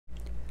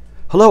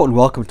Hello and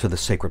welcome to the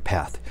Sacred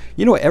Path.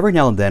 You know, every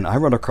now and then I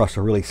run across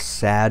a really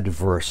sad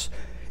verse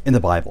in the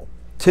Bible.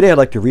 Today I'd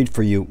like to read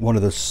for you one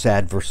of those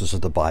sad verses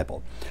of the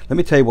Bible. Let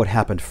me tell you what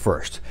happened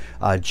first.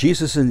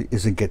 Jesus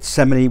is in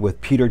Gethsemane with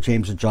Peter,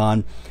 James, and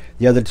John.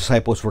 The other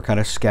disciples were kind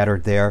of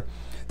scattered there.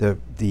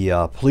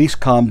 The police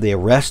come, they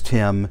arrest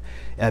him.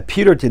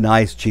 Peter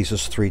denies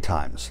Jesus 3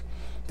 times.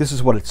 This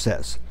is what it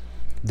says.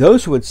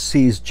 Those who had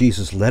seized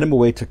Jesus led him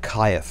away to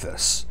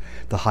Caiaphas,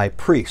 the high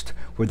priest,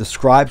 where the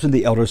scribes and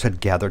the elders had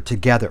gathered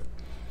together.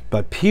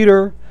 But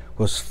Peter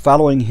was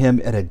following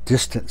him at a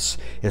distance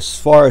as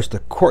far as the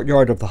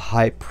courtyard of the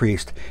high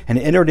priest, and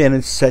entered in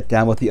and sat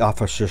down with the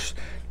officers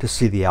to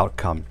see the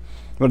outcome.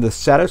 One of the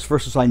saddest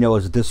verses I know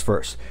is this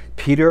verse.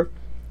 Peter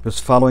was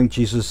following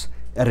Jesus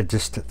at a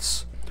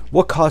distance.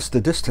 What caused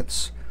the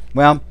distance?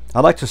 Well,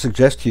 I'd like to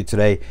suggest to you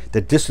today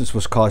that distance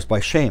was caused by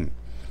shame.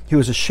 He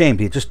was ashamed.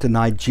 He had just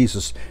denied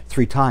Jesus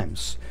 3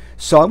 times.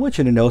 So I want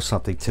you to know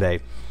something today.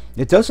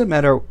 It doesn't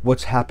matter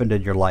what's happened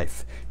in your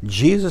life.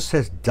 Jesus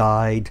has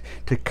died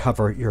to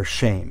cover your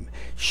shame.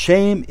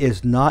 Shame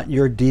is not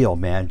your deal,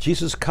 man.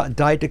 Jesus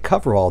died to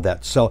cover all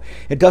that. So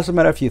it doesn't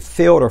matter if you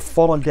failed or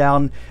fallen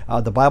down.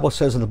 The Bible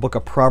says in the book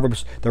of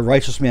Proverbs, the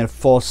righteous man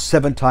falls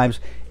 7 times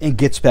and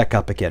gets back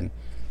up again.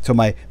 So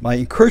my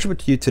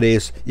encouragement to you today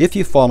is, if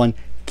you've fallen,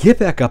 get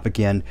back up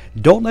again.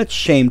 Don't let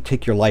shame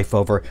take your life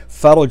over.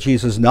 Follow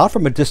Jesus, not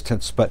from a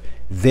distance, but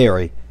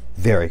very,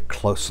 very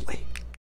closely.